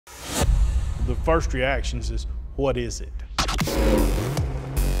The first reactions is, what is it?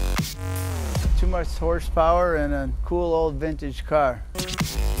 Too much horsepower and a cool old vintage car.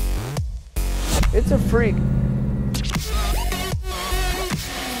 It's a freak.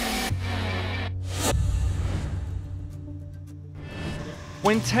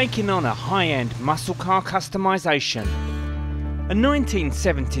 When taking on a high-end muscle car customization, a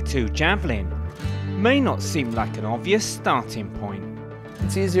 1972 Javelin may not seem like an obvious starting point.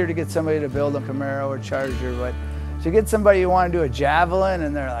 It's easier to get somebody to build a Camaro or Charger, but to get somebody who want to do a Javelin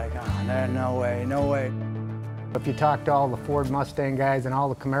and they're like, oh, no way, no way. If you talk to all the Ford Mustang guys and all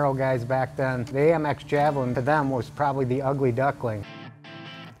the Camaro guys back then, the AMX Javelin to them was probably the ugly duckling.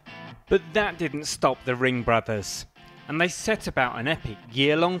 But that didn't stop the Ring brothers, and they set about an epic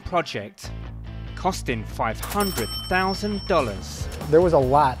year-long project, costing $500,000. There was a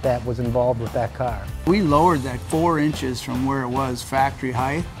lot that was involved with that car. We lowered that 4 inches from where it was factory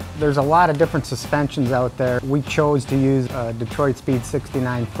height. There's a lot of different suspensions out there. We chose to use a Detroit Speed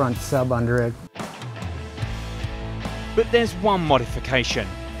 69 front sub under it. But there's one modification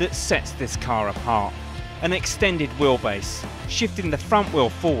that sets this car apart. An extended wheelbase, shifting the front wheel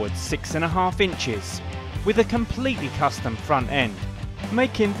forward 6.5 inches, with a completely custom front end,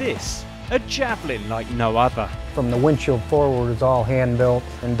 making this a Javelin like no other. From the windshield forward was all hand-built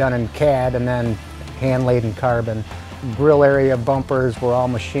and done in CAD and then hand-laid in carbon. Grill area bumpers were all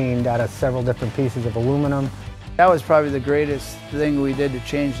machined out of several different pieces of aluminum. That was probably the greatest thing we did to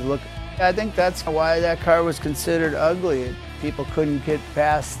change the look. I think that's why that car was considered ugly. People couldn't get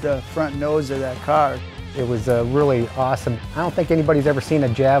past the front nose of that car. It was really awesome. I don't think anybody's ever seen a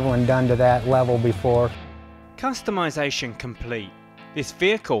Javelin done to that level before. Customization complete. This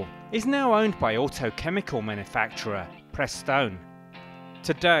vehicle is now owned by auto chemical manufacturer Prestone.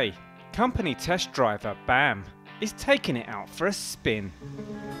 Today, company test driver BAM is taking it out for a spin.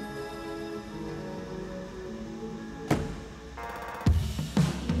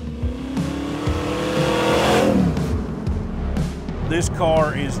 This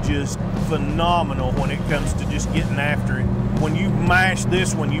car is just phenomenal when it comes to just getting after it. When you mash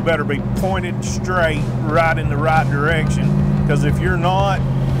this one, you better be pointed straight, right in the right direction, because if you're not,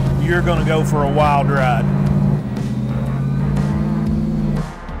 you're gonna go for a wild ride.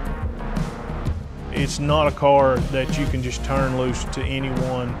 It's not a car that you can just turn loose to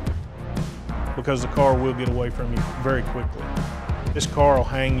anyone, because the car will get away from you very quickly. This car will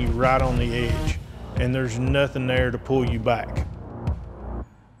hang you right on the edge, and there's nothing there to pull you back.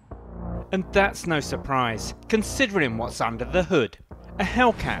 And that's no surprise, considering what's under the hood. A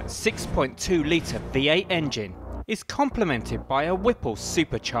Hellcat 6.2 litre V8 engine is complemented by a Whipple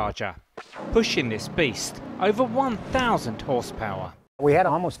supercharger, pushing this beast over 1,000 horsepower. We had to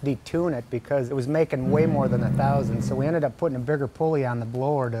almost detune it because it was making way more than 1,000, so we ended up putting a bigger pulley on the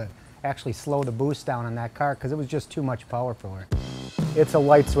blower to actually slow the boost down on that car because it was just too much power for it. It's a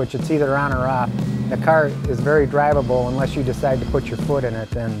light switch, it's either on or off. The car is very drivable unless you decide to put your foot in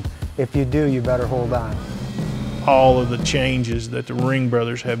it, and if you do, you better hold on. All of the changes that the Ring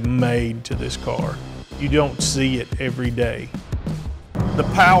brothers have made to this car, you don't see it every day. The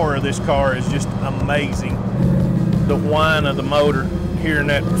power of this car is just amazing. The whine of the motor, hearing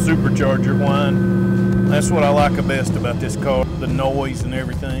that supercharger whine, that's what I like the best about this car. The noise and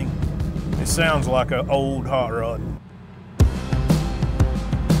everything. It sounds like an old hot rod.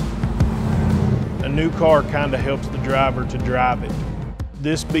 A new car kind of helps the driver to drive it.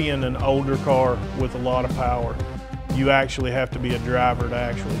 This being an older car with a lot of power, you actually have to be a driver to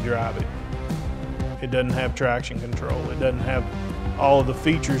actually drive it. It doesn't have traction control. It doesn't have all of the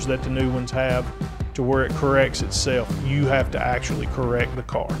features that the new ones have to where it corrects itself. You have to actually correct the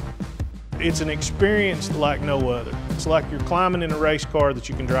car. It's an experience like no other. It's like you're climbing in a race car that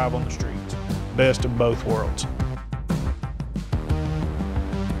you can drive on the streets. Best of both worlds.